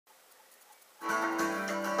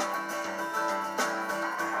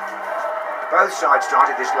Both sides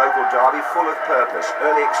started this local derby full of purpose,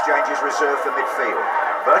 early exchanges reserved for midfield.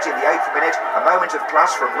 But in the 8th minute, a moment of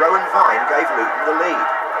class from Rowan Vine gave Luton the lead.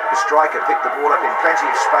 The striker picked the ball up in plenty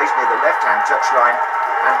of space near the left-hand touchline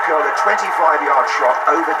and curled a 25-yard shot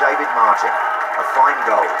over David Martin. A fine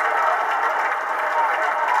goal.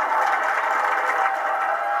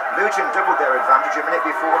 Luton doubled their advantage a minute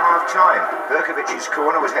before half-time. Berkovic's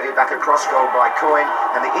corner was headed back across goal by Coyne,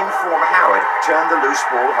 and the in-form Howard turned the loose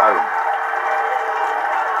ball home.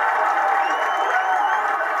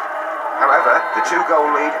 However, the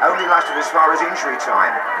two-goal lead only lasted as far as injury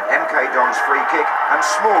time, and MK Don's free kick and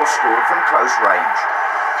Small scored from close range.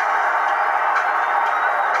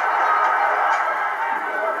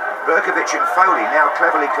 Berkovic and Foley now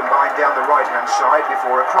cleverly combined down the right-hand side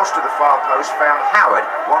before a cross to the far post found Howard,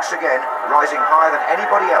 once again rising higher than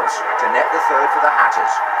anybody else to net the third for the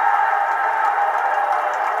Hatters.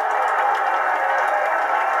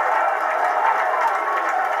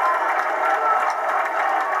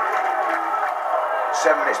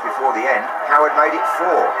 Seven minutes before the end, Howard made it 4,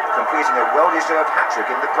 completing a well-deserved hat-trick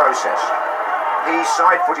in the process. He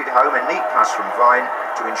side-footed home a neat pass from Vine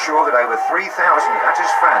to ensure that over 3,000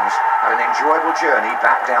 Hatters fans had an enjoyable journey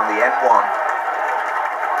back down the M1.